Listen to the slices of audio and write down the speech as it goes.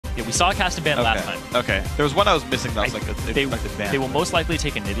Yeah, we saw a cast and ban last time. Okay. There was one I was missing that was like a ban. They will most likely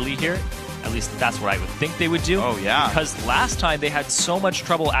take a Nidalee here. At least that's what I would think they would do. Oh, yeah. Because last time they had so much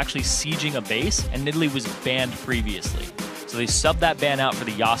trouble actually sieging a base, and Nidalee was banned previously. So they subbed that ban out for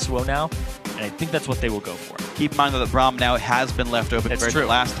the Yasuo now, and I think that's what they will go for. Keep in mind that Braum now has been left open compared to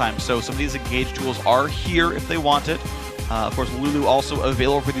last time, so some of these engage tools are here if they want it. Of course, Lulu also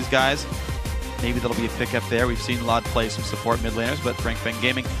available for these guys. Maybe that'll be a pickup there. We've seen Lod play some support mid laners, but Fang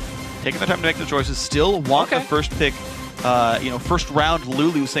Gaming taking their time to make the choices. Still want the first pick, first round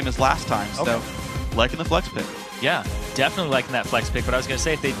Lulu, same as last time. So liking the flex pick. Yeah, definitely liking that flex pick. But I was going to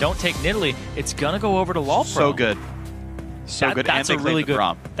say, if they don't take Nidalee, it's going to go over to LoLPro. So good. So good. That's and a really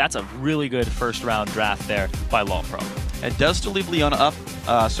good. That's a really good first round draft there by LoLPro. It does still leave Leona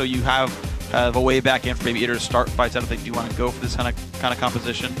up, so you have a way back in for Baby Eater to start fights out if they do want to go for this kind of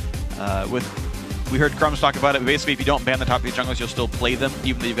composition. We heard Crumbs talk about it, but basically if you don't ban the top 3 junglers, you'll still play them,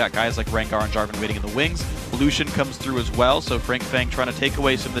 even though you've got guys like Rengar and Jarvan waiting in the wings. Lucian comes through as well, so Fang trying to take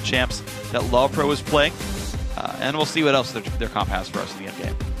away some of the champs that LoLPro is playing. And we'll see what else their comp has for us in the end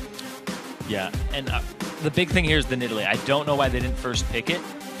game. Yeah, and the big thing here is the Nidalee. I don't know why they didn't first pick it,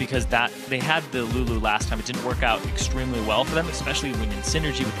 because they had the Lulu last time. It didn't work out extremely well for them, especially when in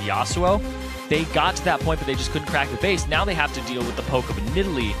synergy with the Yasuo. They got to that point, but they just couldn't crack the base. Now they have to deal with the poke of a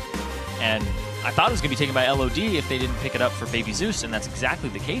Nidalee, and I thought it was going to be taken by LOD if they didn't pick it up for Baby Zeus, and that's exactly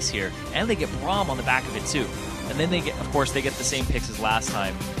the case here. And they get Braum on the back of it too. And then they get, of course, they get the same picks as last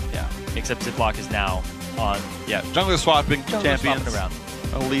time. Yeah. Except Ziploc is now on. Yeah, jungler swapping champions. Swapping around.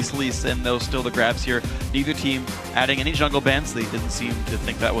 Elise, and those still the grabs here. Neither team adding any jungle bans. They didn't seem to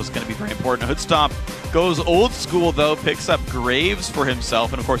think that was going to be very important. Hood Stomp goes old school though, picks up Graves for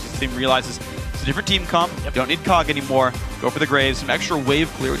himself, and of course his team realizes it's a different team comp. Don't need Cog anymore. Go for the Graves. Some extra wave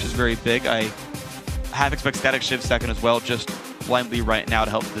clear, which is very big. I half expect Static Shiv second as well, just blindly right now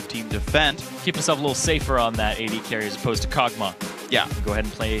to help the team defend. Keep yourself a little safer on that AD carry as opposed to Kog'Maw. Yeah. Go ahead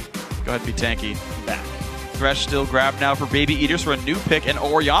and play. Go ahead and be tanky. Back. Thresh still grabbed now for Baby Eaters for a new pick, and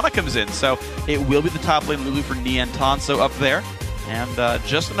Orianna comes in. So it will be the top lane Lulu for Nian Tanso up there. And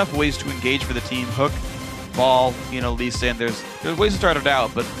just enough ways to engage for the team. Hook, Ball, Lisa, and there's ways to start it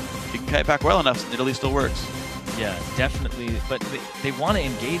out, but if you can kite back well enough, Nidalee still works. Yeah, definitely. But they want to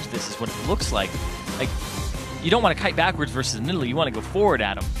engage this is what it looks like. Like, you don't want to kite backwards versus Nidalee. You want to go forward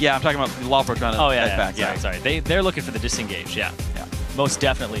at them. Yeah, I'm talking about LoLPro trying to kite back. Yeah, sorry. They're looking for the disengage, yeah. Most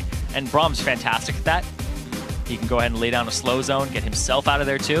definitely. And Braum's fantastic at that. He can go ahead and lay down a slow zone, get himself out of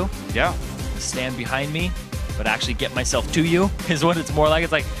there too. Yeah. Stand behind me, but actually get myself to you is what it's more like.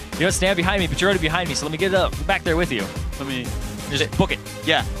 It's like, you don't stand behind me, but you're already behind me, so let me get back there with you. Let me just book it.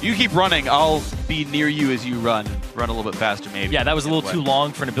 Yeah, you keep running, I'll be near you as you run a little bit faster maybe. Yeah, that was a little too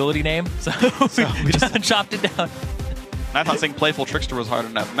long for an ability name, so we just chopped it down. I thought saying Playful Trickster was hard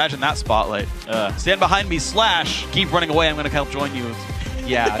enough. Imagine that spotlight. Stand behind me, / keep running away, I'm going to help join you.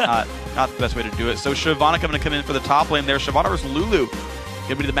 Yeah, not the best way to do it. So Shyvana going to come in for the top lane there. Shyvana versus Lulu. Going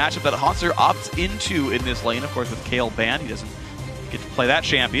to be the matchup that Haunter opts into in this lane. Of course, with Kale banned, he doesn't get to play that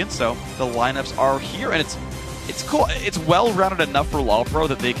champion. So the lineups are here, and it's cool. It's well-rounded enough for LoLPro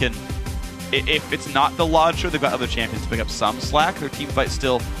that they can, if it's not the Lodge show, they've got other champions to pick up some slack. Their team fight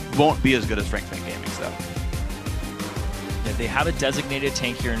still won't be as good as Fang Gaming's, though. Yeah, they have a designated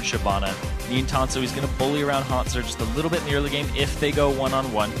tank here in Shyvana. Nian Tanso, he's going to bully around Haunter just a little bit in the early game if they go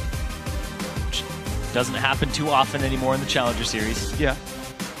one-on-one. Which doesn't happen too often anymore in the Challenger Series. Yeah.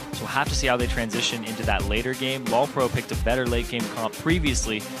 So we'll have to see how they transition into that later game. LoLPro picked a better late game comp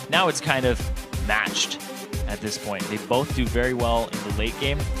previously. Now it's kind of matched at this point. They both do very well in the late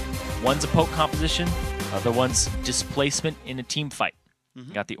game. One's a poke composition, other one's displacement in a team fight.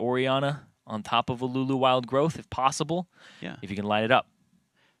 You got the Orianna on top of a Lulu Wild Growth, if possible, if you can line it up.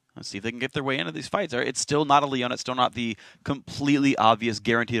 Let's see if they can get their way into these fights. It's still not a Leona. It's still not the completely obvious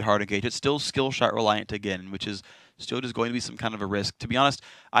guaranteed hard engage. It's still skill shot reliant again, which is still just going to be some kind of a risk. To be honest,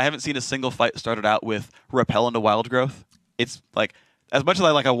 I haven't seen a single fight started out with Repel into Wild Growth. It's like, as much as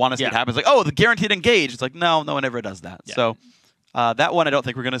I want to see it happen, it's like, oh, the guaranteed engage. It's like, no one ever does that. Yeah. So that one I don't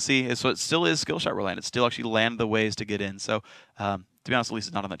think we're going to see. So it still is skill shot reliant. It still actually land the ways to get in. So to be honest, at least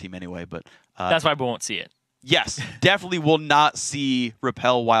it's not on that team anyway. But that's why we won't see it. Yes, definitely will not see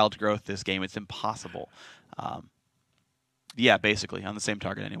Repel Wild Growth this game. It's impossible. Yeah, basically, on the same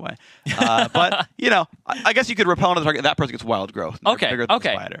target anyway. But, I guess you could Repel into the target, that person gets Wild Growth. Okay.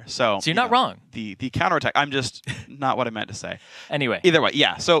 So you're not wrong. The counterattack, I'm just not what I meant to say. Anyway. Either way,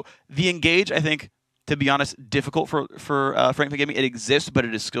 yeah. So the engage, I think, to be honest, difficult for Fang Gaming. It exists, but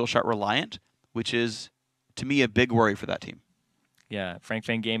it is skill shot reliant, which is, to me, a big worry for that team. Yeah,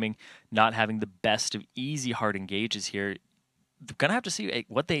 Fang Gaming not having the best of easy hard engages here. gonna have to see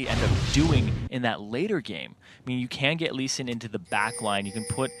what they end up doing in that later game. I mean, you can get Lee Sin into the back line. You can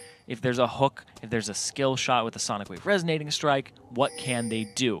put, if there's a hook, if there's a skill shot with a Sonic Wave Resonating Strike, what can they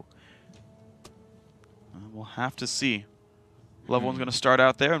do? We'll have to see. Level 1's going to start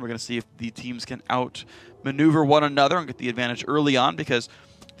out there, and we're going to see if the teams can outmaneuver one another and get the advantage early on, because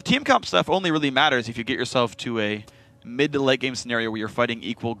the team comp stuff only really matters if you get yourself to a mid to late game scenario where you're fighting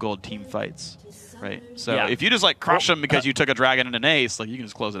equal gold team fights, right? So yeah. if you just like crush them because you took a dragon and an ace, like you can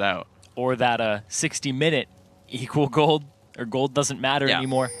just close it out. Or that 60-minute equal gold, or gold doesn't matter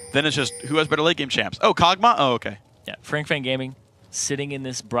anymore. Then it's just who has better late game champs. Oh, Kog'Maw? Oh, okay. Yeah, Fang Gaming sitting in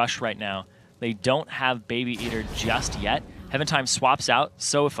this brush right now. They don't have Baby Eater just yet. Heaven Time swaps out,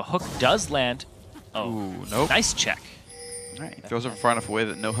 so if a hook does land... Oh, ooh, nope. Nice check. All right, he throws it far enough away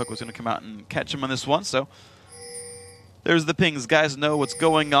that no hook was going to come out and catch him on this one, so... There's the pings. Guys know what's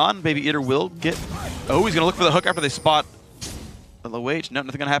going on. Baby Eater will get... Oh, he's going to look for the hook after they spot the low H. No,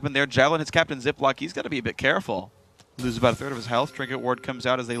 nothing going to happen there. Javelin hits Captain Ziploc. He's got to be a bit careful. Loses about a third of his health. Trinket Ward comes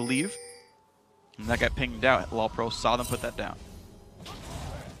out as they leave. And that got pinged out. LoLPro saw them put that down.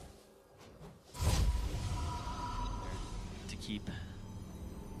 To keep...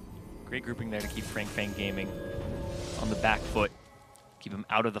 Great grouping there to keep Fang Gaming on the back foot. Keep him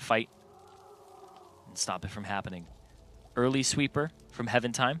out of the fight. And stop it from happening. Early sweeper from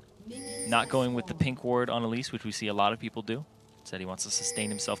Heaven Time. Not going with the pink ward on Elise, which we see a lot of people do. Said he wants to sustain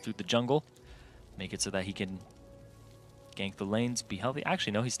himself through the jungle. Make it so that he can gank the lanes, be healthy.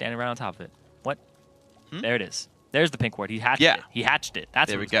 Actually, no, he's standing right on top of it. What? There it is. There's the pink ward. He hatched it. He hatched it.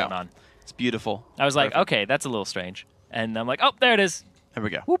 That's what's going on. It's beautiful. I was like, okay, that's a little strange. And I'm like, oh, there it is. There we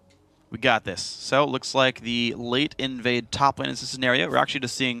go. Whoop. We got this. So it looks like the late invade top lane is this scenario. We're actually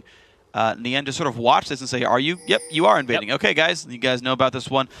just seeing Nian just sort of watch this and say, are you? Yep, you are invading. Yep. Okay, guys, you guys know about this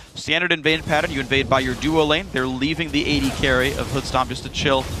one. Standard invade pattern. You invade by your duo lane. They're leaving the AD carry of Hoodstomp just to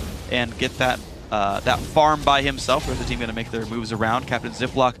chill and get that that farm by himself. There's the team going to make their moves around. Captain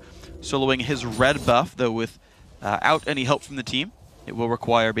Ziploc soloing his red buff, though without any help from the team. It will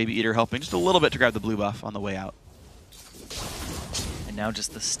require Baby Eater helping just a little bit to grab the blue buff on the way out. And now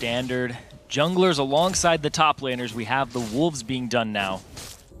just the standard junglers alongside the top laners. We have the Wolves being done now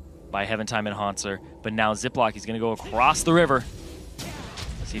by Heaven Time and Haunter. But now Ziploc, he's going to go across the river.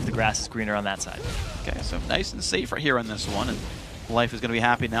 See if the grass is greener on that side. Okay, so nice and safe right here on this one. And life is going to be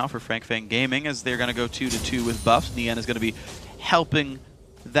happy now for Fang Gaming as they're going to go 2-2 with buffs. Nian is going to be helping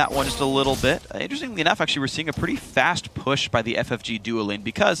that one just a little bit. Interestingly enough, actually, we're seeing a pretty fast push by the FFG duo lane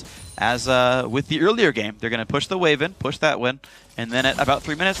because, as with the earlier game, they're going to push the wave in, push that win, and then at about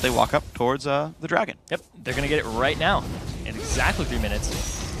 3 minutes, they walk up towards the dragon. Yep, they're going to get it right now in exactly 3 minutes.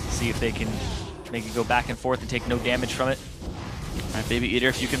 See if they can make it go back and forth and take no damage from it. All right, Baby Eater,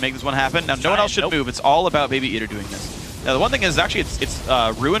 if you can make this one happen. Now, no one else should move. It's all about Baby Eater doing this. Now, the one thing is actually it's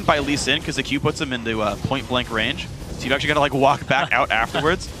ruined by Lee Sin because the Q puts him into point-blank range. So you've actually got to like walk back out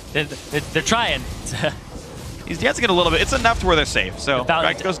afterwards. They're trying. He's dancing it a little bit. It's enough to where they're safe. So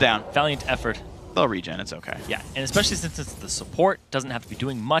back goes down. Valiant effort. They'll regen. It's okay. Yeah, and especially since it's the support, doesn't have to be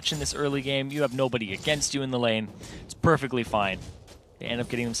doing much in this early game. You have nobody against you in the lane. It's perfectly fine. They end up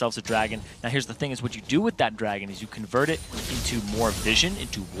getting themselves a dragon. Now here's the thing is what you do with that dragon is you convert it into more vision,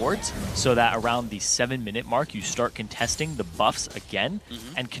 into wards, so that around the 7-minute mark you start contesting the buffs again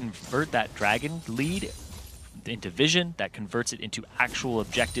and convert that dragon lead into vision. That converts it into actual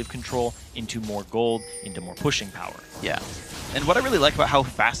objective control, into more gold, into more pushing power. Yeah. And what I really like about how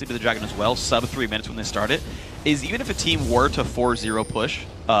fast they do the dragon as well, sub 3 minutes when they start it, is even if a team were to 4-0 push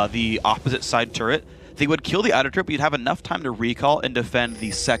the opposite side turret, they would kill the outer turret, but you'd have enough time to recall and defend the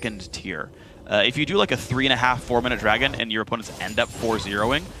second tier. If you do like a 3.5, 4 minute dragon and your opponents end up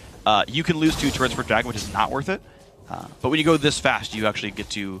 4-0ing, you can lose 2 turrets per dragon, which is not worth it. But when you go this fast, you actually get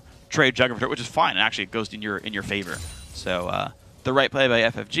to trade Juggernaut for turret, which is fine, and actually it goes in your favor. So the right play by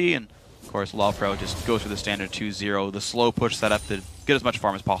FFG, and of course LoLPro just goes for the standard 2-0, the slow push setup to get as much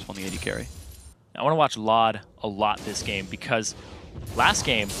farm as possible in the AD carry. I want to watch Lod a lot this game because last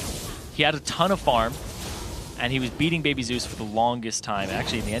game he had a ton of farm and he was beating Baby Zeus for the longest time.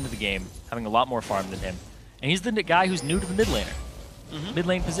 Actually, in the end of the game, having a lot more farm than him. And he's the guy who's new to the mid laner, mid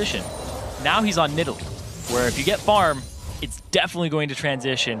lane position. Now he's on Nidalee, where if you get farm, it's definitely going to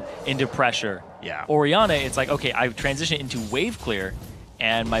transition into pressure. Yeah. Orianna, it's like, okay, I transition into wave clear,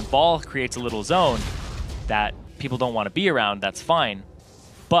 and my ball creates a little zone that people don't want to be around. That's fine.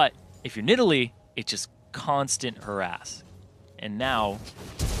 But if you're Nidalee, it's just constant harass. And now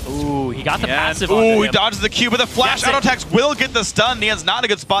Ooh, he got the passive on Ooh, he dodges the Q, but the flash auto attacks will get the stun. Nian's not in a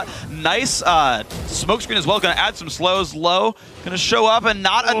good spot. Nice smoke screen as well. Going to add some slows. Low. Going to show up and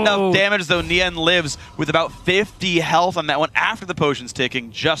not enough damage, though. Nian lives with about 50 health on that one after the potion's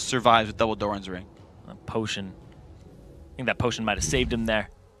ticking. Just survives with double Doran's ring. A potion. I think that potion might have saved him there.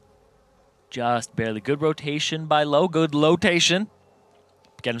 Just barely. Good rotation by Low. Good lotation.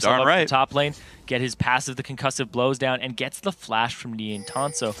 Get himself up to the top lane, get his passive, the concussive blows down, and gets the flash from Nian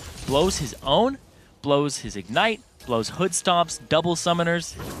Tanso. Blows his own, blows his ignite, blows hood stomps, double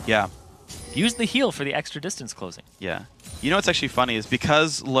summoners. Yeah. Use the heal for the extra distance closing. Yeah. You know what's actually funny is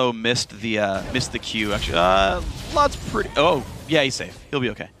because Low missed the Q. Actually, Lod's pretty. Oh, yeah, he's safe. He'll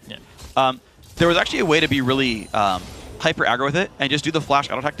be okay. Yeah. There was actually a way to be really hyper aggro with it and just do the flash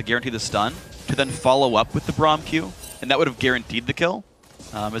auto attack to guarantee the stun, to then follow up with the Braum Q, and that would have guaranteed the kill.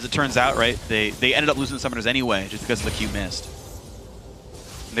 As it turns out, right, they ended up losing the summoners anyway just because the Q missed.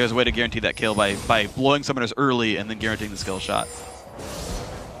 And there's a way to guarantee that kill by blowing summoners early and then guaranteeing the skill shot.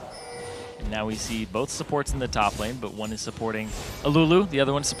 And now we see both supports in the top lane, but one is supporting a Lulu, the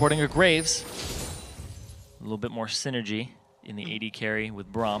other one is supporting a Graves. A little bit more synergy in the AD carry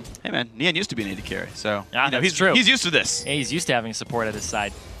with Braum. Hey man, Nian used to be an AD carry, so that's true. He's used to this. Yeah, he's used to having support at his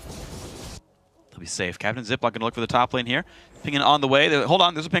side. He'll be safe. Captain Ziploc going to look for the top lane here. Pinging on the way. Hold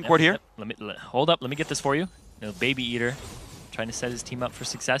on, there's a pink ward here. Hold up, let me get this for you. Baby Eater, trying to set his team up for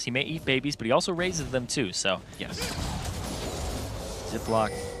success. He may eat babies, but he also raises them too, so. Yes.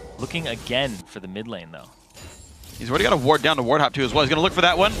 Ziploc looking again for the mid lane, though. He's already got a ward down to ward hop too as well. He's going to look for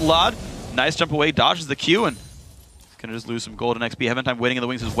that one. Lod, nice jump away, dodges the Q, and he's going to just lose some gold and XP. Heaventime waiting in the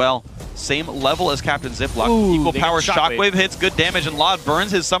wings as well. Same level as Captain Ziploc. Ooh, equal power shockwave hits, good damage, and Lod burns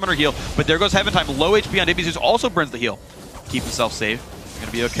his summoner heal. But there goes Heaventime, low HP on Baby Zeus, also burns the heal. Keep himself safe. Going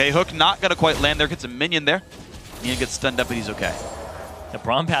to be okay. Hook not going to quite land there. Gets a minion there. Nian gets stunned up, but he's okay. The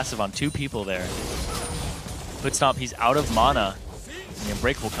Braum passive on 2 people there. Hood Stomp, he's out of mana. And the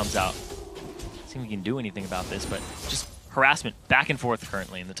Unbreakable comes out. See if we can do anything about this, but just harassment back and forth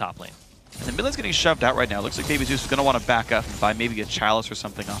currently in the top lane. And the mid lane's getting shoved out right now. Looks like Baby Zeus is going to want to back up and buy maybe a Chalice or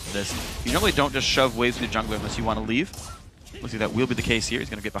something off of this. You normally don't just shove waves into jungler unless you want to leave. Looks like that will be the case here. He's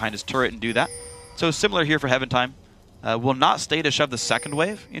going to get behind his turret and do that. So similar here for Heaventime. Will not stay to shove the second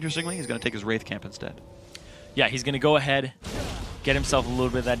wave, interestingly. He's going to take his Wraith camp instead. Yeah, he's going to go ahead, get himself a little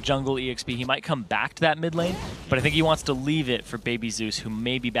bit of that jungle EXP. He might come back to that mid lane, but I think he wants to leave it for Baby Zeus, who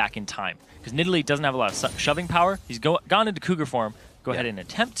may be back in time. Because Nidalee doesn't have a lot of shoving power. He's gone into Cougar form. Go ahead and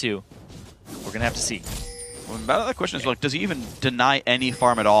attempt to. We're going to have to see. Well, the question is, like, does he even deny any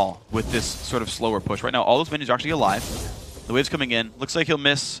farm at all with this sort of slower push? Right now, all those minions are actually alive. The wave's coming in. Looks like he'll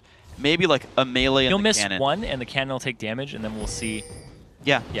miss maybe like a melee and the cannon. He'll miss one, and the cannon will take damage, and then we'll see.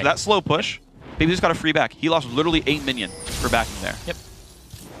 Yeah, so that slow push. Baby just got a free back. He lost literally 8 minion for backing there. Yep.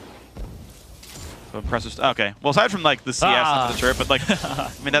 So impressive. Okay. Well, aside from like the CS of the turret, but like,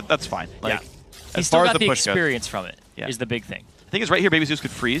 I mean that's fine. Like, yeah. He's still got the experience from it. Is the big thing. The thing is, right here, Baby Zeus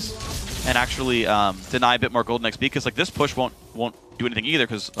could freeze and actually deny a bit more golden XP, because like this push won't do anything either,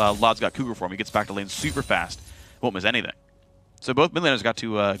 because Lod's got Cougar form. He gets back to lane super fast. Won't miss anything. So both mid laners got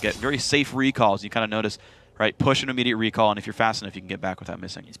to get very safe recalls. You kind of notice, right? Push an immediate recall, and if you're fast enough, you can get back without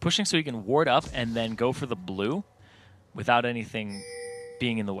missing. He's pushing so he can ward up and then go for the blue without anything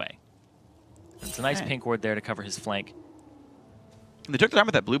being in the way. It's a nice pink ward there to cover his flank. And they took their time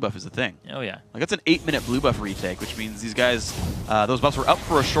with that blue buff is the thing. Oh, yeah. Like, that's an 8-minute blue buff retake, which means these guys, those buffs were up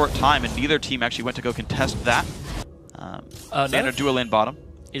for a short time, and neither team actually went to go contest that. Standard duo lane bottom.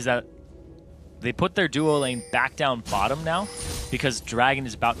 Is that they put their duo lane back down bottom now because Dragon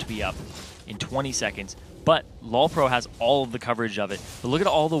is about to be up in 20 seconds. But LoLPro has all of the coverage of it. But look at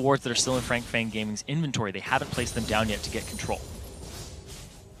all the wards that are still in Fang Gaming's inventory. They haven't placed them down yet to get control.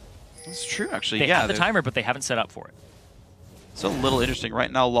 That's true, actually. They have the timer, but they haven't set up for it. It's a little interesting. Right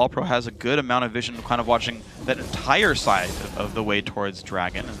now, LoLPro has a good amount of vision kind of watching that entire side of the way towards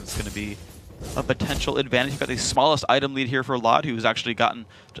Dragon, and it's going to be a potential advantage. You've got the smallest item lead here for Lod, who's actually gotten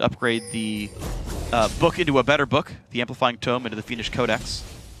to upgrade the book into a better book, the Amplifying Tome into the Fiendish Codex.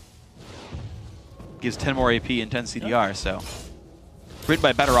 Gives 10 more AP and 10 CDR, so written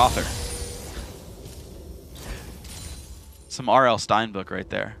by a better author. Some R.L. Stein book right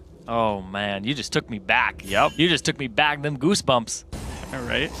there. Oh, man. You just took me back. Yep. You just took me back. Them goosebumps. All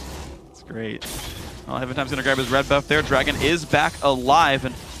right. It's great. Well, Heaventime's going to grab his red buff there. Dragon is back alive.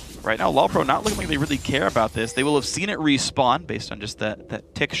 And right now, LoLPro not looking like they really care about this. They will have seen it respawn based on just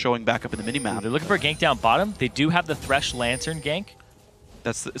that tick showing back up in the minimap. They're looking for a gank down bottom. They do have the Thresh Lantern gank.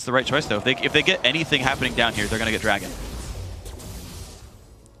 It's the right choice, though. If they get anything happening down here, they're going to get Dragon.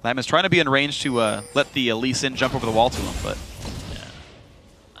 Lam is trying to be in range to let the Lee Sin jump over the wall to him, but...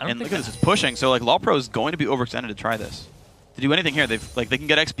 And look at this, it's pushing. So like LoLPro is going to be overextended to try this. To do anything here, they can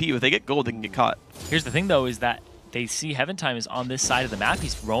get XP. If they get gold, they can get caught. Here's the thing though, is that they see Heaven Time is on this side of the map.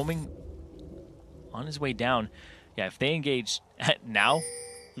 He's roaming on his way down. Yeah, if they engage now,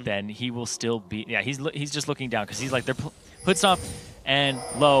 then he will still be. Yeah, he's just looking down because he's like, they're Hoodstop and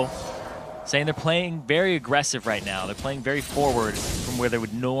Low saying they're playing very aggressive right now. They're playing very forward from where they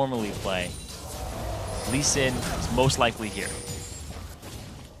would normally play. Lee Sin is most likely here.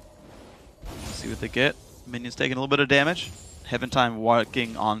 Let's see what they get. Minions taking a little bit of damage. Heaven Time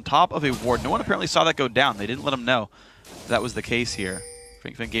walking on top of a ward. No one apparently saw that go down. They didn't let him know that was the case here.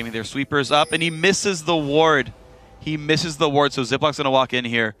 Fang Gaming, their sweepers up, and he misses the ward. He misses the ward, so Ziplock's going to walk in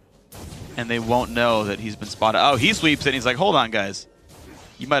here, and they won't know that he's been spotted. Oh, he sweeps it, and he's like, hold on, guys.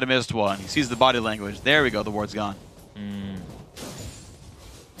 You might have missed one. He sees the body language. There we go. The ward's gone.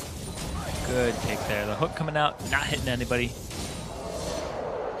 Good pick there. The hook coming out, not hitting anybody.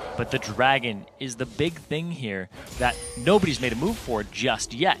 But the dragon is the big thing here that nobody's made a move for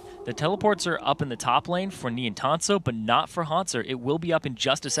just yet. The teleports are up in the top lane for Niantanso, but not for Hauntzer. It will be up in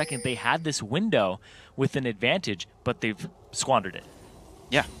just a second. They had this window with an advantage, but they've squandered it.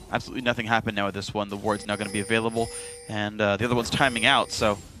 Yeah, absolutely nothing happened now with this one. The ward's now going to be available, and the other one's timing out,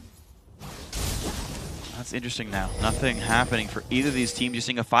 so that's interesting now. Nothing happening for either of these teams. You're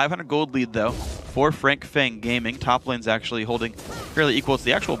seeing a 500 gold lead, though, for Fang Gaming. Top lane's actually holding fairly equal. It's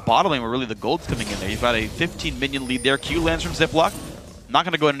the actual bottom lane where really the gold's coming in there. You've got a 15 minion lead there. Q lands from Ziplock. Not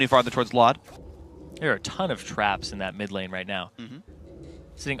going to go any farther towards Lod. There are a ton of traps in that mid lane right now.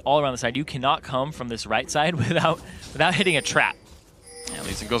 Sitting all around the side. You cannot come from this right side without hitting a trap. Yeah,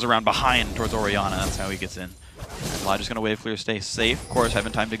 Lee Sin goes around behind towards Orianna. That's how he gets in. Lod just going to wave clear, stay safe. Of course,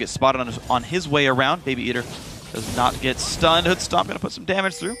 having time to get spotted on his way around. Baby Eater does not get stunned. Hoodstomp going to put some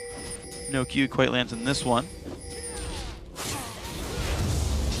damage through. No Q quite lands in this one.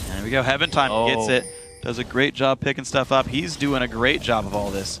 And there we go. Heaven Time gets it. Does a great job picking stuff up. He's doing a great job of all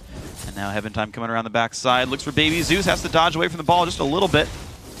this. And now Heaven Time coming around the backside. Looks for Baby Zeus. Has to dodge away from the ball just a little bit.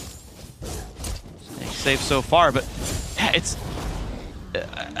 Staying safe so far, but yeah, it's...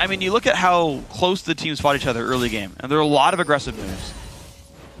 I mean, you look at how close the teams fought each other early game, and there are a lot of aggressive moves.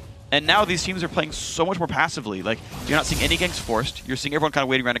 And now these teams are playing so much more passively. Like, you're not seeing any ganks forced. You're seeing everyone kind of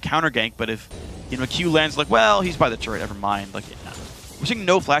waiting around to counter gank, but if, you know, Q lands, like, well, he's by the turret, never mind. Like, we're seeing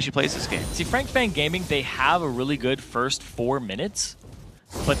no flashy plays this game. See, Fang Gaming, they have a really good first 4 minutes,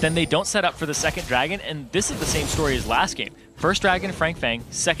 but then they don't set up for the second dragon, and this is the same story as last game. First dragon, Fang,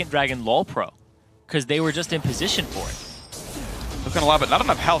 second dragon, LoLPro, because they were just in position for it. Looking a lot, but not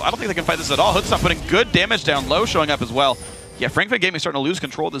enough health. I don't think they can fight this at all. Hoodstop putting good damage down low, showing up as well. Yeah, Fang Gaming is starting to lose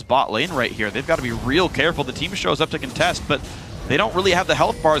control of this bot lane right here. They've got to be real careful. The team shows up to contest, but they don't really have the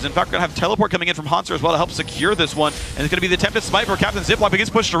health bars. In fact, we're going to have teleport coming in from Hauntzer as well to help secure this one. And it's going to be the attempted smite for Captain Ziplock, but gets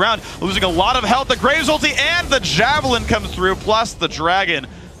pushed around, losing a lot of health. The Graves ulti and the Javelin comes through, plus the Dragon.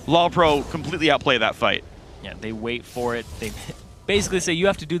 LoLPro completely outplay that fight. Yeah, they wait for it. They basically say you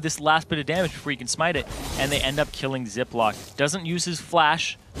have to do this last bit of damage before you can smite it, and they end up killing Ziplock. Doesn't use his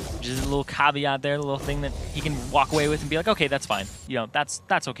flash, which is a little caveat there, a little thing that he can walk away with and be like, okay, that's fine. You know, that's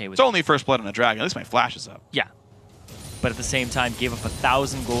okay with it. It's only first blood on a dragon. At least my flash is up. Yeah. But at the same time, gave up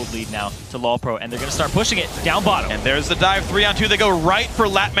 1,000 gold lead now to LoLPro, and they're going to start pushing it down bottom. And there's the dive, 3-on-2. They go right for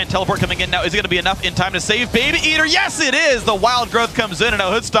Latman. Teleport coming in now. Is it going to be enough in time to save Baby Eater? Yes, it is! The Wild Growth comes in, and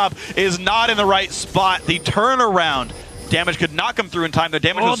now Hoodstop is not in the right spot. The turnaround damage could not come through in time. The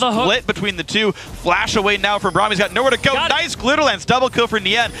damage was split between the two. Flash away now from Braum. He's got nowhere to go. Nice glitter lance. Double kill for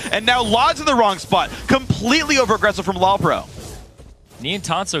Nien. And now Lod's in the wrong spot. Completely over-aggressive from LoLPro.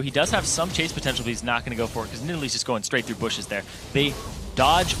 Niantanso, he does have some chase potential, but he's not going to go for it because Nidalee's just going straight through bushes there. They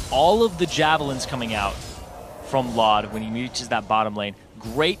dodge all of the javelins coming out from Lod when he reaches that bottom lane.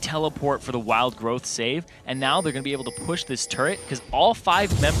 Great teleport for the Wild Growth save, and now they're going to be able to push this turret because all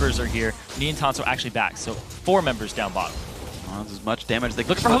 5 members are here. Niantanso actually back, so 4 members down bottom. Well, that's as much damage they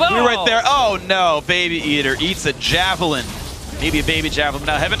can put through right there. Oh no, Baby Eater eats a javelin. Maybe a baby javelin.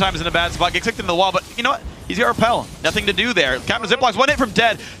 Now Heaven Time is in a bad spot. Gets kicked into the wall, but you know what? He's got repel. Nothing to do there. Captain Ziplock's 1 hit from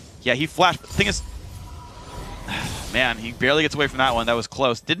dead. Yeah, he flashed. But the thing is, man, he barely gets away from that one. That was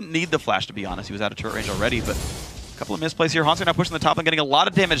close. Didn't need the flash, to be honest. He was out of turret range already, but a couple of misplays here. Hauntzer now pushing the top and getting a lot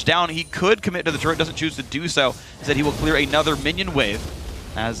of damage down. He could commit to the turret, doesn't choose to do so. Instead, he will clear another minion wave,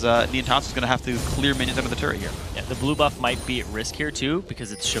 as Niantanso is going to have to clear minions under the turret here. Yeah, the blue buff might be at risk here, too,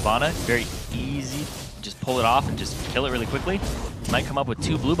 because it's Shyvana. Very easy. Just pull it off and just kill it really quickly. Might come up with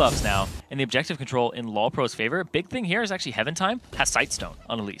 2 blue buffs now, and the objective control in LoLPro's favor. Big thing here is actually Heaven Time has Sightstone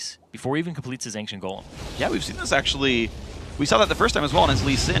on Elise before he even completes his Ancient Golem. Yeah, we've seen this actually We saw that the first time as well, and as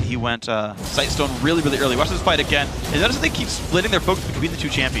Lee Sin, he went Sightstone really, really early. Watch this fight again. And notice that they keep splitting their focus between the two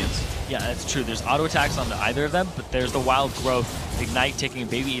champions. Yeah, that's true. There's auto attacks on either of them, but there's the Wild Growth. Ignite taking a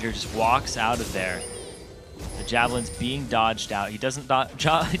Baby Eater just walks out of there. The Javelin's being dodged out. He doesn't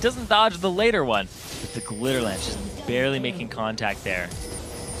dodge the later one, but the Glitter Lance just barely making contact there.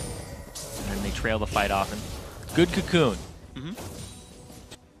 And then they trail the fight off. And good cocoon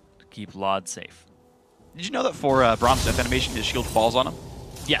to keep Laud safe. Did you know that for Brahm's death animation, his shield falls on him?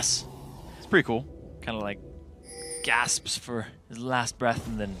 Yes. It's pretty cool. Kind of like gasps for his last breath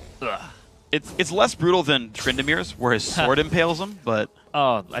and then ugh. It's less brutal than Trindamir's, where his sword impales him, but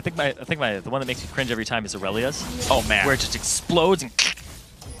oh, I think the one that makes me cringe every time is Aurelia's. Oh man, where it just explodes and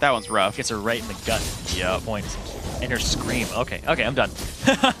that one's rough. Gets her right in the gut. Yeah, points. And her scream. Okay, I'm done.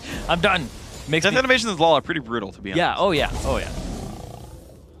 I'm done. Death animations in LoL are pretty brutal, to be honest. Yeah. Oh yeah.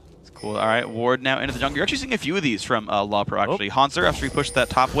 It's cool. All right, Ward now into the jungle. You're actually seeing a few of these from LoLPro actually. Hanser, after he pushed that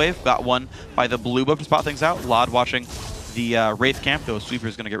top wave, got one by the blue buff to spot things out. Laud watching the Wraith camp, though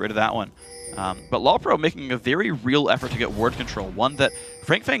Sweeper's going to get rid of that one. But LoLPro making a very real effort to get ward control, one that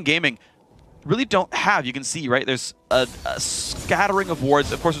Fang Gaming really don't have. You can see, right, there's a scattering of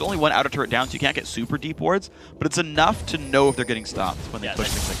wards. Of course, there's only one outer turret down, so you can't get super deep wards, but it's enough to know if they're getting stopped when they push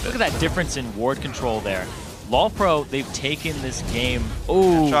things like this. Look at that difference in ward control there. LoLPro, they've taken this game,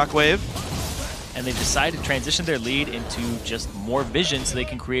 Shockwave, and they've decided to transition their lead into just more vision so they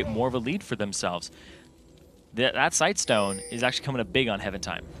can create more of a lead for themselves. That Sightstone is actually coming up big on Heaven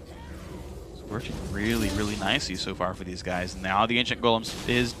Time. Working really, really nicely so far for these guys. Now the Ancient Golem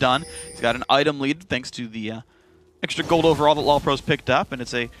is done. He's got an item lead thanks to the extra gold overall that LoLPro's picked up, and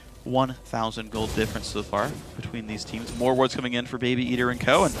it's a 1,000 gold difference so far between these teams. More wards coming in for Baby Eater and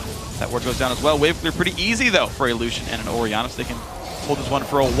co, and that ward goes down as well. Wave clear pretty easy, though, for Illusion and an Orianna. They can hold this one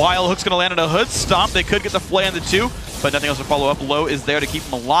for a while. Hook's going to land on a Hood Stomp. They could get the Flay on the 2, but nothing else to follow up. Low is there to keep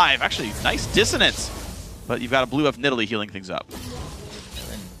him alive. Actually, nice dissonance, but you've got a blue buff Nidalee healing things up.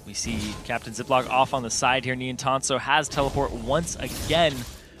 We see Captain Ziploc off on the side here. Niantanso has teleport once again.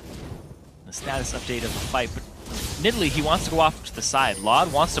 The status update of the fight, but Nidalee, he wants to go off to the side.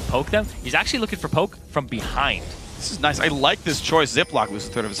 Laud wants to poke them. He's actually looking for poke from behind. This is nice. I like this choice. Ziploc loses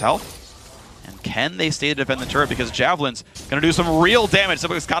a third of his health. And can they stay to defend the turret? Because Javelin's going to do some real damage.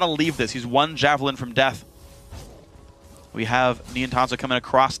 Ziploc's got to leave this. He's one Javelin from death. We have Niantanso coming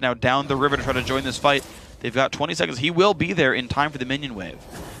across now down the river to try to join this fight. They've got 20 seconds. He will be there in time for the minion wave.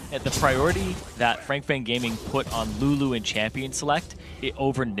 And the priority that Fang Gaming put on Lulu in Champion Select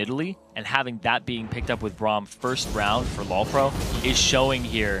over Nidalee, and having that being picked up with Braum first round for LoLPro is showing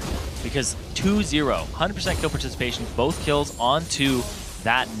here, because 2-0, 100% kill participation, both kills onto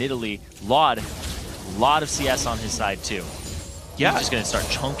that Nidalee. Laud, a lot of CS on his side too. Yeah, he's just going to start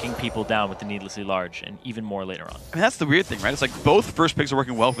chunking people down with the Needlessly Large, and even more later on. I mean, that's the weird thing, right? It's like both first picks are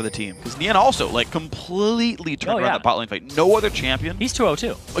working well for the team. Because Nian also, like, completely turned around the bot lane fight. No other champion. He's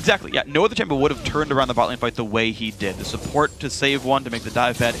 2-0-2. Exactly, yeah. No other champion would have turned around the bot lane fight the way he did. The support to save one, to make the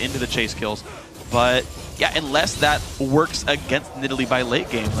dive pad into the chase kills. But, yeah, unless that works against Nidalee by late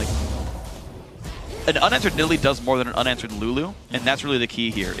game, like, an unanswered Nidalee does more than an unanswered Lulu. And that's really the key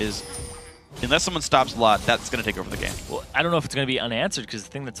here, is unless someone stops Laud, that's going to take over the game. Well, I don't know if it's going to be unanswered, because the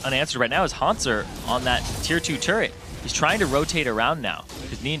thing that's unanswered right now is Hanser on that tier 2 turret. He's trying to rotate around now,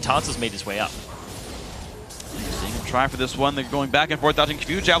 because Niantanso's made his way up. Seeing him try for this one. They're going back and forth, dodging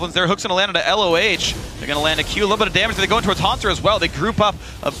Q. Javelins there. Hook's going to land into LOH. They're going to land a Q. A little bit of damage. They're going towards Hanser as well. They group up.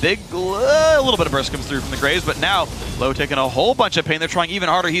 A little bit of burst comes through from the Graves, but now Low taking a whole bunch of pain. They're trying even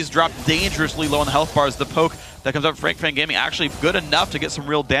harder. He's dropped dangerously low on the health bars. The poke that comes up from Fang Gaming actually good enough to get some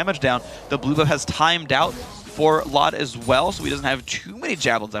real damage down. The blue buff has timed out for Laud as well, so he doesn't have too many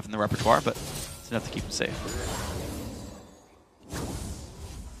Javelins left in the repertoire, but it's enough to keep him safe.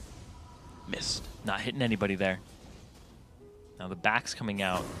 Missed. Not hitting anybody there. Now the back's coming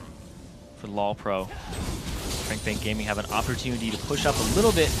out for LoLPro. Fang Gaming have an opportunity to push up a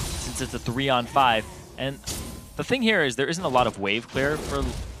little bit since it's a 3-on-5. And the thing here is there isn't a lot of wave clear for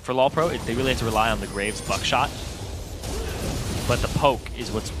LoLPro. They really have to rely on the Graves buckshot. But the poke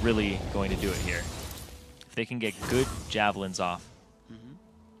is what's really going to do it here. If they can get good javelins off,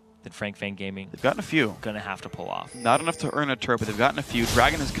 then Fang Gaming, they've gotten a few. Gonna have to pull off. Not enough to earn a turret, but they've gotten a few.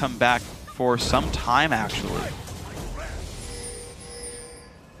 Dragon has come back for some time, actually.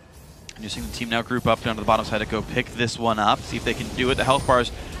 And you're seeing the team now group up down to the bottom side to go pick this one up, see if they can do it. The health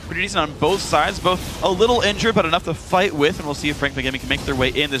bars pretty decent on both sides. Both a little injured, but enough to fight with. And we'll see if Frank Gaming can make their way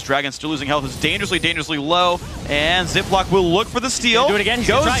in. This Dragon still losing health. Is dangerously, dangerously low. And Ziploc will look for the steal. Do it again.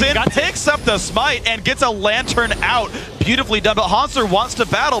 Goes in, picks up the smite, and gets a lantern out. Beautifully done. But Hanser wants to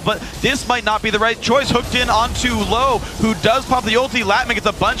battle, but this might not be the right choice. Hooked in onto Low, who does pop the ulti. Latman gets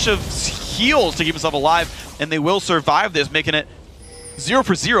a bunch of heals to keep himself alive, and they will survive this, making it 0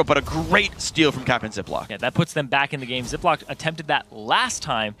 for 0, but a great steal from Captain Ziploc. Yeah, that puts them back in the game. Ziploc attempted that last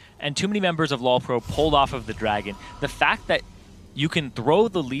time, and too many members of LoLPro pulled off of the Dragon. The fact that you can throw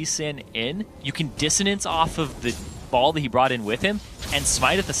the Lee Sin in, you can dissonance off of the ball that he brought in with him, and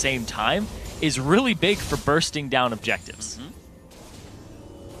smite at the same time is really big for bursting down objectives.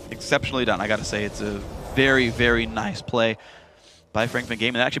 Exceptionally done. I gotta say, it's a very, very nice play by Frank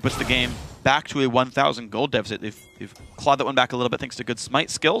Gaming. It actually puts the game back to a 1,000 gold deficit. They've clawed that one back a little bit thanks to good smite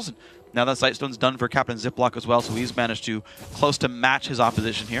skills. And now that Sightstone's done for Captain Ziploc as well, so he's managed to close to match his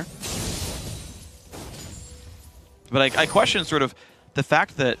opposition here. But I question sort of the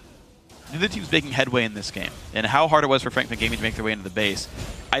fact that neither team's making headway in this game and how hard it was for Frank Gaming to make their way into the base.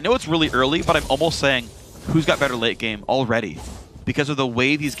 I know it's really early, but I'm almost saying who's got better late game already because of the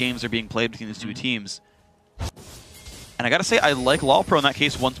way these games are being played between these two teams. And I gotta say, I like LoLPro in that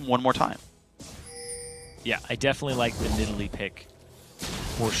case one more time. Yeah, I definitely like the Nidalee pick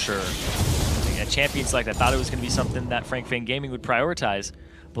for sure. A champion select, I thought it was going to be something that Frank Fang Gaming would prioritize,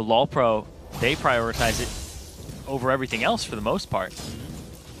 but LoLPro, they prioritize it over everything else for the most part.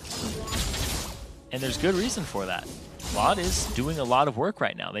 And there's good reason for that. Lod is doing a lot of work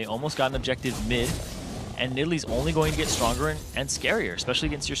right now. They almost got an objective mid, and Nidalee's only going to get stronger and scarier, especially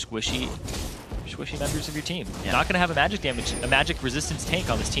against your squishy members of your team. Yeah. Not going to have a magic resistance tank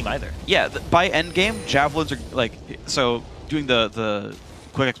on this team either. Yeah, by end game, javelins are like, so doing the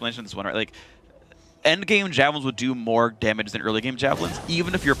quick explanation of this one, right? Like, end game javelins would do more damage than early game javelins,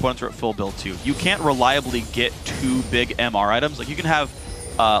 even if your opponents are at full build too. You can't reliably get two big MR items. Like, you can have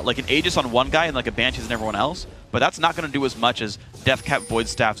like an Aegis on one guy and like a Banshees on everyone else, but that's not going to do as much as Deathcap, Void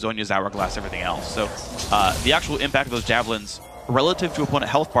Staff, Zhonya's Hourglass, everything else. So the actual impact of those javelins relative to opponent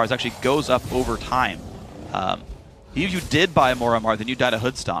health bars actually goes up over time. If you did buy more MR, then you died a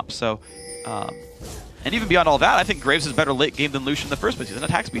hood stomp. So, and even beyond all that, I think Graves is better late game than Lucian in the first place. He's an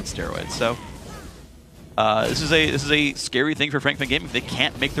attack speed steroid. So this is a scary thing for Frank Fang Gaming if they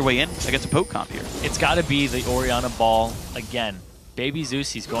can't make their way in against a poke comp here. It's got to be the Orianna ball again. Baby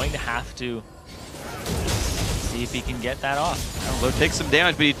Zeus, he's going to have to see if he can get that off. Low takes some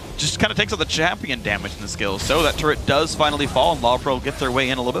damage, but he just kind of takes out the champion damage in the skills. So that turret does finally fall, and LoLPro get their way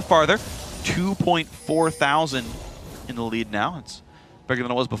in a little bit farther. 2.4 thousand in the lead now. It's bigger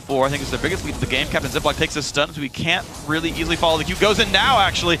than it was before. I think it's their biggest lead of the game. Captain Ziploc takes his stun, so he can't really easily follow the Q. Goes in now,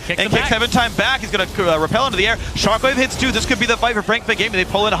 actually, and kicks Heaven Time back. He's going to repel into the air. Shockwave hits two. This could be the fight for Frank Fang Gaming. They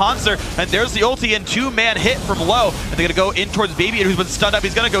pull in Hanser, and there's the ulti and two-man hit from Low. And they're going to go in towards Baby, who's been stunned up.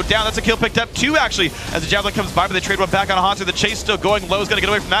 He's going to go down. That's a kill picked up two, actually, as the Javelin comes by, but they trade one back on Hanser. The chase still going. Low's going to get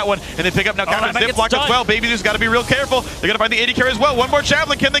away from that one, and they pick up now Captain Ziploc as well. Baby who's got to be real careful. They're going to find the AD carry as well. One more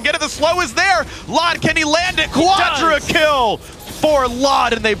Javelin. Can they get it? The slow is there. Lod, can he land it? Quadra kill for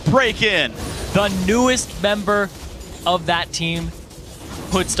Lod, and they break in. The newest member of that team,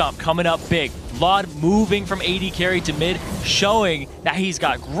 Hood Stomp, coming up big. Lod moving from AD carry to mid, showing that he's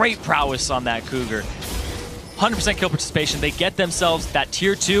got great prowess on that Cougar. 100% kill participation. They get themselves that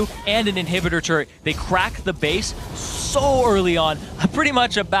tier 2 and an inhibitor turret. They crack the base so early on, pretty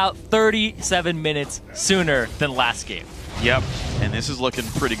much about 37 minutes sooner than last game. Yep, and this is looking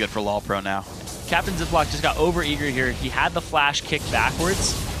pretty good for LoLPro now. Captain Ziploc just got over-eager here. He had the flash kick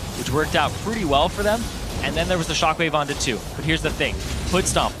backwards, which worked out pretty well for them. And then there was the Shockwave onto 2. But here's the thing. Hood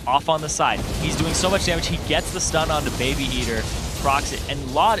Stomp off on the side. He's doing so much damage, he gets the stun onto Baby Eater, procs it,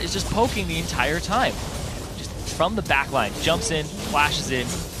 and Lod is just poking the entire time. Just from the backline, jumps in, flashes in,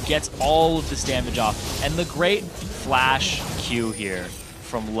 gets all of this damage off. And the great flash Q here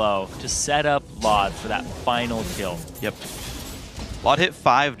from Low to set up Lod for that final kill. Yep. Lod hit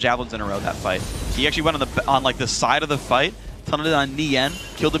 5 javelins in a row that fight. He actually went on like the side of the fight, tunneled it on Nien,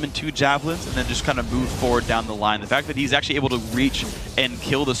 killed him in 2 javelins, and then just kind of moved forward down the line. The fact that he's actually able to reach and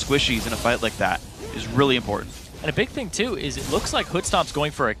kill the squishies in a fight like that is really important. And a big thing too is it looks like Hood Stomp's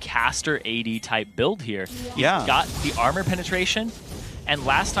going for a caster AD type build here. He's got the armor penetration, and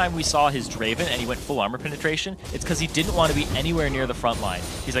last time we saw his Draven and he went full armor penetration, it's because he didn't want to be anywhere near the front line.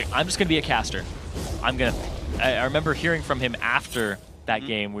 He's like, I'm just going to be a caster. I remember hearing from him after that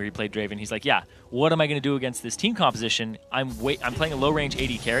game where he played Draven. He's like, yeah, what am I going to do against this team composition? I'm playing a low-range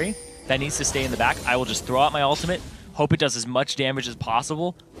AD carry that needs to stay in the back. I will just throw out my ultimate, hope it does as much damage as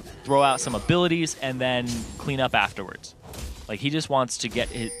possible, throw out some abilities, and then clean up afterwards. Like, he just wants to get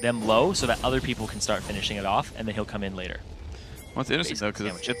them low so that other people can start finishing it off, and then he'll come in later. Well, it's interesting, though,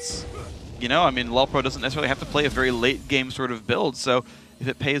 because it's, you know, I mean, LoLPro doesn't necessarily have to play a very late game sort of build, so if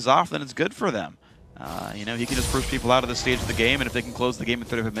it pays off, then it's good for them. You know, he can just push people out of the stage of the game, and if they can close the game in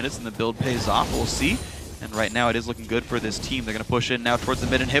 35 minutes and the build pays off, we'll see. And right now it is looking good for this team. They're going to push in now towards the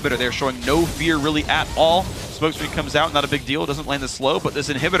mid inhibitor. They're showing no fear really at all. Smokescreen comes out, not a big deal. Doesn't land the slow, but this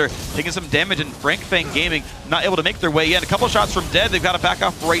inhibitor taking some damage, and Fang Gaming not able to make their way in. A couple shots from Dead. They've got to back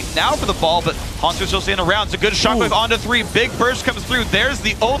off right now for the ball, but Haunter's still staying around. It's a good shockwave onto 3. Big burst comes through. There's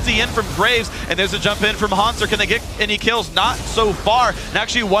the ulti in from Graves, and there's a jump in from Haunter. Can they get any kills? Not so far. And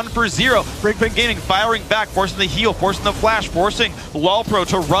actually 1 for 0. Fang Gaming firing back, forcing the heal, forcing the flash, forcing LoLPro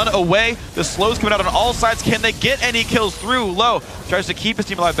to run away. The slow's coming out on all sides. Can they get any kills through? Low tries to keep his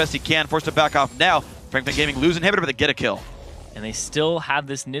team alive best he can, forced to back off now. Fang Gaming lose inhibitor, but they get a kill. And they still have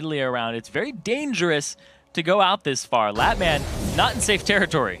this Nidalee around. It's very dangerous to go out this far. Latman not in safe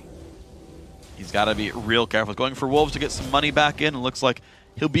territory. He's got to be real careful. He's going for Wolves to get some money back in, and looks like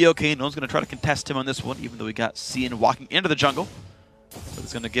he'll be okay. No one's going to try to contest him on this one, even though we got Cian walking into the jungle. But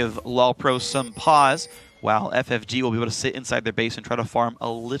it's going to give LoLPro some pause, while FFG will be able to sit inside their base and try to farm a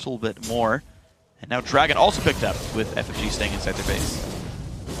little bit more. And now Dragon also picked up, with FFG staying inside their base.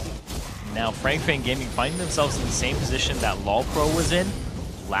 Now Fang Gaming finding themselves in the same position that LoLPro was in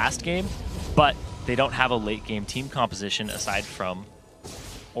last game, but they don't have a late game team composition aside from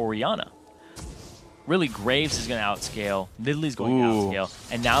Orianna. Really, Graves is going to outscale, Nidalee's going to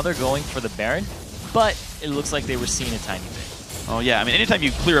outscale, and now they're going for the Baron, but it looks like they were seeing a tiny bit. Oh yeah, I mean, anytime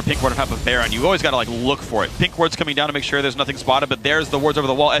you clear a pink ward on top of Baron, you always got to like look for it. Pink ward's coming down to make sure there's nothing spotted, but there's the wards over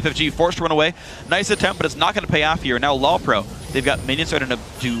the wall. FFG forced to run away. Nice attempt, but it's not going to pay off here. Now LoLPro, they've got minions starting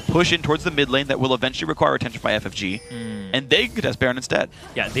to push in towards the mid lane that will eventually require attention by FFG, and they contest Baron instead.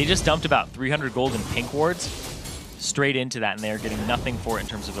 Yeah, they just dumped about 300 gold in pink wards straight into that, and they're getting nothing for it in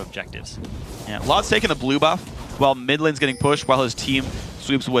terms of objectives. Yeah, Lot's taking the blue buff while mid lane's getting pushed while his team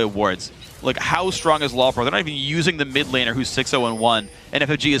sweeps away wards. Like, how strong is LoLPro? They're not even using the mid laner who's 6-0-1, and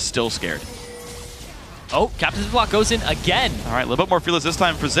FFG is still scared. Oh, Captain Ziploc goes in again. All right, a little bit more fearless this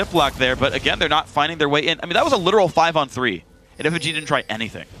time for Ziploc there, but again, they're not finding their way in. I mean, that was a literal 5-on-3, and FFG didn't try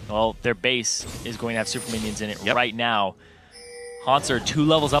anything. Well, their base is going to have super minions in it right now. Haunter 2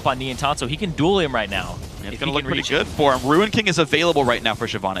 levels up on Niantan, so he can duel him right now. Yeah, it's going to look pretty good for him. Ruin King is available right now for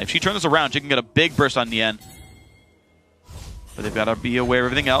Shyvana. If she turns this around, she can get a big burst on Nian. But they've got to be aware of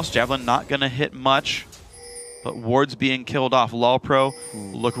everything else. Javelin not going to hit much, but wards being killed off. LoLPro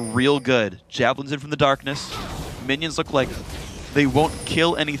look real good. Javelin's in from the darkness. Minions look like they won't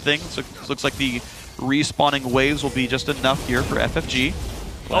kill anything, so it looks like the respawning waves will be just enough here for FFG.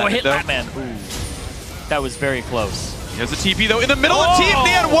 Oh, hit Latman. Ooh. That was very close. There's a TP, though, in the middle of Team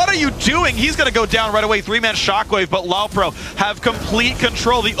Nian. What are you doing? He's going to go down right away. 3-man Shockwave, but LoLPro have complete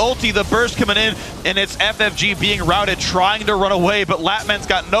control. The ulti, the burst coming in, and it's FFG being routed, trying to run away, but Latman's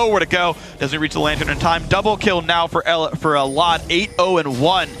got nowhere to go. Doesn't reach the lantern in time. Double kill now for a lot.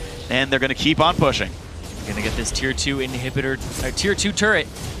 8-0-1, and they're going to keep on pushing. They're going to get this tier 2 inhibitor, or tier 2 turret,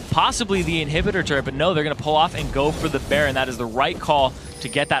 possibly the inhibitor turret, but no, they're going to pull off and go for the Baron. That is the right call to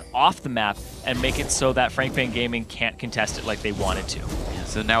get that off the map and make it so that Fang Gaming can't contest it like they wanted to.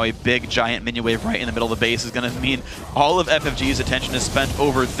 So now a big giant minion wave right in the middle of the base is going to mean all of FFG's attention is spent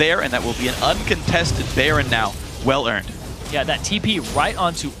over there, and that will be an uncontested Baron now. Well earned. Yeah, that TP right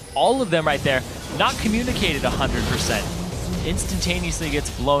onto all of them right there, not communicated 100%. Instantaneously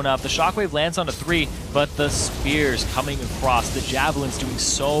gets blown up. The Shockwave lands onto 3, but the spears coming across, the javelins doing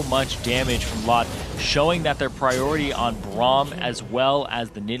so much damage from Lot, showing that their priority on Braum as well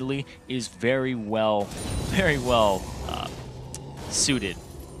as the Nidalee is very well suited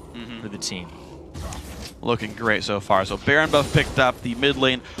for the team. Looking great so far. So Baron buff picked up, the mid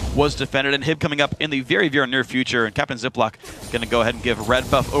lane was defended, and Hib coming up in the very, very near future, and Captain Ziploc going to go ahead and give red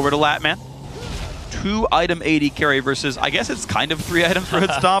buff over to Latman. 2-item AD carry versus, I guess it's kind of 3 items for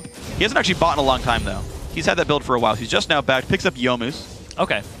Hitstomp. He hasn't actually bought in a long time, though. He's had that build for a while. He's just now back, picks up Yomu's.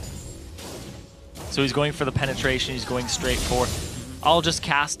 Okay. So he's going for the penetration. He's going straight for, I'll just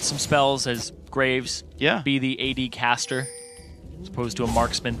cast some spells as Graves. Yeah. Be the AD caster as opposed to a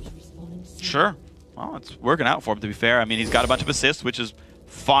marksman. Sure. Well, it's working out for him, to be fair. I mean, he's got a bunch of assists, which is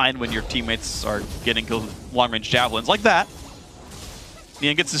fine when your teammates are getting kills with long-range javelins like that.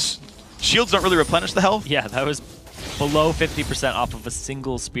 Ian gets his shields don't really replenish the health. Yeah, that was below 50% off of a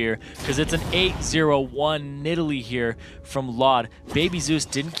single spear, because it's an 8-0-1 Nidalee here from Laud. Baby Zeus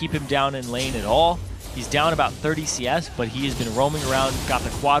didn't keep him down in lane at all. He's down about 30 CS, but he has been roaming around, got the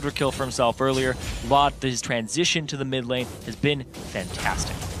quadra kill for himself earlier. Laud, his transition to the mid lane has been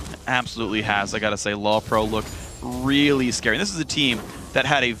fantastic. Absolutely has. I gotta say, LoLPro look really scary. And this is a team that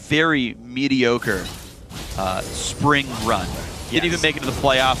had a very mediocre spring run. Didn't even make it to the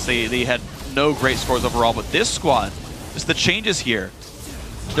playoffs. They had no great scores overall. But this squad, just the changes here,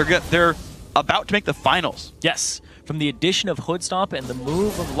 they're about to make the finals. Yes, from the addition of Hoodstomp and the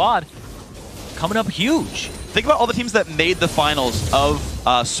move of Lod, coming up huge. Think about all the teams that made the finals of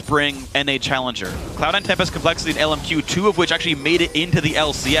Spring NA Challenger. Cloud9, Tempest, Complexity, and LMQ, 2 of which actually made it into the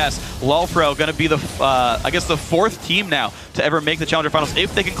LCS. LoLPro going to be the, I guess, the 4th team now to ever make the Challenger Finals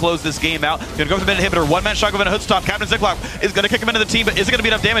if they can close this game out. Going to go for the mid inhibitor, one-man shotgun and a Hoodstomp. Captain Ziklock is going to kick him into the team, but is it going to be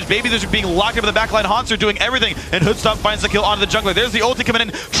enough damage? Babies are being locked into the backline. Haunts are doing everything, and Hoodstomp finds the kill onto the jungler. There's the ulti coming in.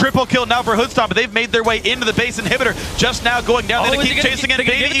 Triple kill now for Hoodstomp, but they've made their way into the base inhibitor. Just now going down. They're going to keep chasing in.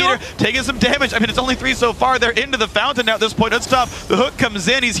 Baby Eater taking some damage. I mean, it's only 3 so far. They're into the fountain now at this point. Hoodstomp, the hook comes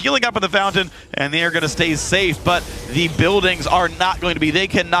in. He's healing up in the fountain, and they are going to stay safe, but the buildings are not going to be. They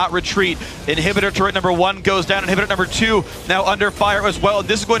cannot retreat. Inhibitor turret number 1 goes down. Inhibitor number 2 now under fire as well. And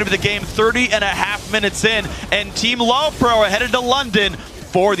this is going to be the game 30.5 minutes in, and Team LoLPro are headed to London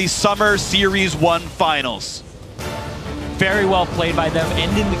for the Summer Series 1 Finals. Very well played by them,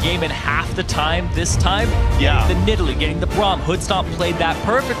 ending the game in half the time this time. Yeah. The Nidalee getting the Braum. Hoodstomp played that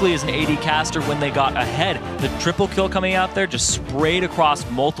perfectly as an AD caster when they got ahead. The triple kill coming out there just sprayed across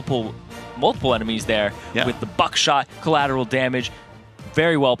multiple enemies there with the buckshot, collateral damage.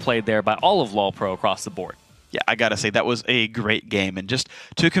 Very well played there by all of LoLPro across the board. Yeah, I gotta say, that was a great game. And just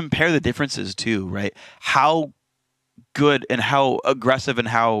to compare the differences too, right? How good and how aggressive and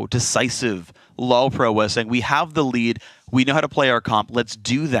how decisive LoLPro was, saying, we have the lead, we know how to play our comp, let's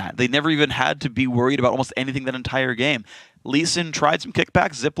do that. They never even had to be worried about almost anything that entire game. Lee Sin tried some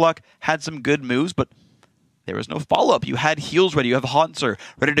kickbacks, Ziploc had some good moves, but there was no follow-up. You had heals ready, you have Haunter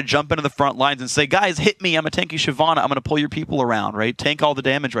ready to jump into the front lines and say, guys, hit me, I'm a tanky Shyvana, I'm going to pull your people around, right? Tank all the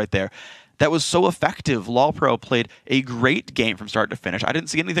damage right there. That was so effective. LoLPro played a great game from start to finish. I didn't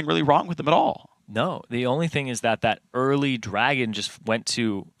see anything really wrong with them at all. No, the only thing is that early dragon just went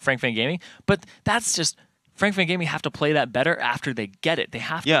to Fang Gaming, but that's just Fang Gaming have to play that better after they get it. They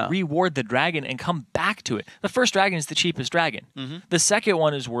have to reward the dragon and come back to it. The first dragon is the cheapest dragon. The second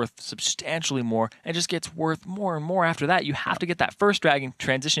one is worth substantially more and just gets worth more and more after that. You have to get that first dragon,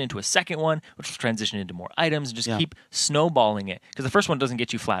 transition into a second one, which will transition into more items, and just keep snowballing it. Because the first one doesn't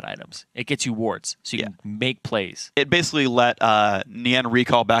get you flat items. It gets you wards, so you can make plays. It basically let Nian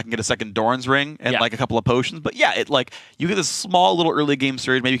recall back and get a second Doran's ring and like a couple of potions. But yeah, you get this small little early game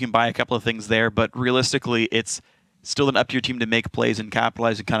surge. Maybe you can buy a couple of things there, but realistically, it's still up to your team to make plays and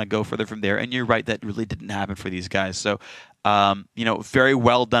capitalize and kind of go further from there. And you're right, that really didn't happen for these guys. So, very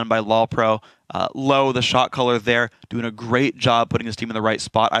well done by LoLPro. Low, the shot caller there, doing a great job putting his team in the right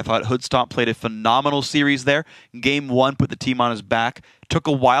spot. I thought Hoodstomp played a phenomenal series there. Game 1 put the team on his back. Took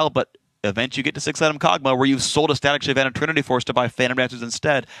a while, but eventually you get to 6-item Kog'Maw, where you've sold a Static Shiv and a Trinity Force to buy Phantom Dancers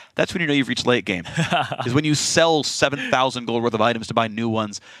instead. That's when you know you've reached late game. Is when you sell 7,000 gold worth of items to buy new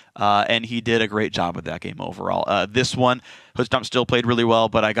ones, and he did a great job with that game overall. This one, Hoodstomp still played really well,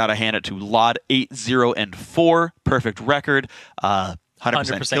 but I got to hand it to Lod, 8-0-4, perfect record,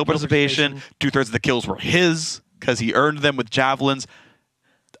 100% kill participation. 2/3 of the kills were his, because he earned them with javelins.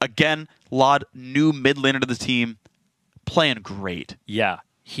 Again, Lod, new mid laner to the team, playing great. Yeah.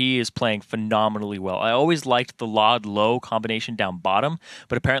 He is playing phenomenally well. I always liked the Lod-Low combination down bottom,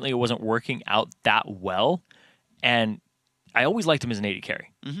 but apparently it wasn't working out that well. And I always liked him as an AD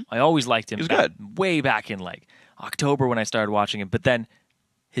carry. I always liked him way back in October when I started watching him. But then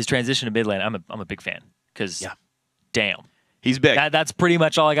his transition to mid lane, I'm a big fan because damn. He's big. That's pretty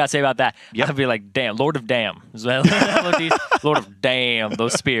much all I got to say about that. I'd be like, damn, Lord of Damn. Lord of Damn,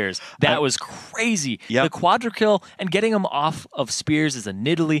 those spears. That was crazy. The quadra kill and getting him off of spears as a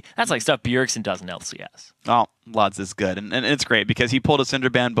Nidalee, that's like stuff Bjergsen does in LCS. Oh, Lod's is good. And it's great because he pulled a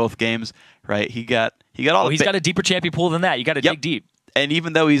Cinderband both games, right? He got all he's got a deeper champion pool than that. You got to dig deep. And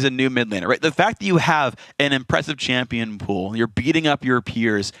even though he's a new mid laner, right? The fact that you have an impressive champion pool, you're beating up your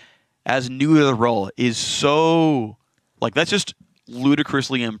peers as new to the role is so... that's just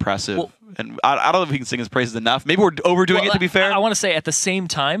ludicrously impressive. Well, and I don't know if he can sing his praises enough. Maybe we're overdoing it, to be fair. I want to say, at the same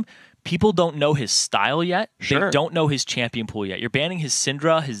time, people don't know his style yet. They don't know his champion pool yet. You're banning his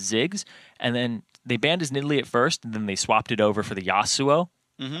Syndra, his Ziggs, and then they banned his Nidalee at first, and then they swapped it over for the Yasuo.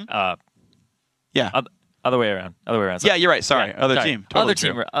 Other way around. Yeah, you're right. Sorry. Other team. Totally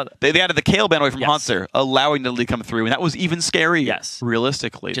they added the Kale ban away from Haunter, allowing Nidalee to come through, and that was even scary.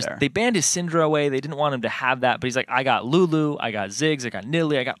 Realistically, they banned his Syndra away. They didn't want him to have that, but he's like, I got Lulu, I got Ziggs, I got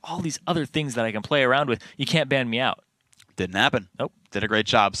Nidalee, I got all these other things that I can play around with. You can't ban me out. Didn't happen. Nope. Did a great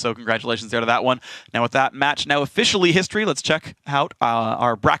job. So congratulations there to that one. Now with that match now officially history, let's check out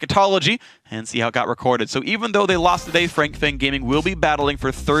our bracketology and see how it got recorded. So even though they lost today, Fang Gaming will be battling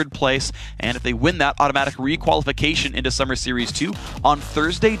for 3rd place, and if they win that, automatic requalification into Summer Series 2 on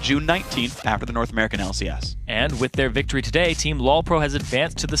Thursday, June 19th after the North American LCS. And with their victory today, Team LoLPro has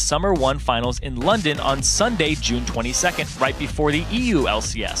advanced to the Summer 1 Finals in London on Sunday, June 22nd, right before the EU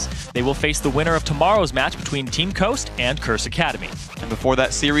LCS. They will face the winner of tomorrow's match between Team Coast and Curse Academy. And before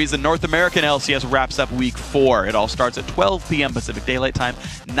that series, the North American LCS wraps up Week 4. It all starts at 12 p.m. Pacific Daylight Time,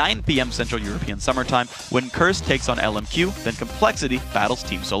 9 p.m. Central European Summer Time, when Curse takes on LMQ, then Complexity battles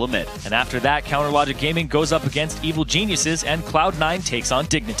Team Solo Mid. And after that, Counterlogic Gaming goes up against Evil Geniuses, and Cloud9 takes on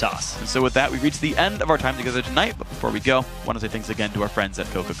Dignitas. And so with that, we reach the end of our time together tonight, but before we go, I want to say thanks again to our friends at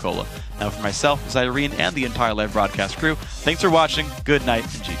Coca-Cola. Now for myself, Zyrene, and the entire live broadcast crew, thanks for watching, good night,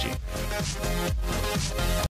 and GG.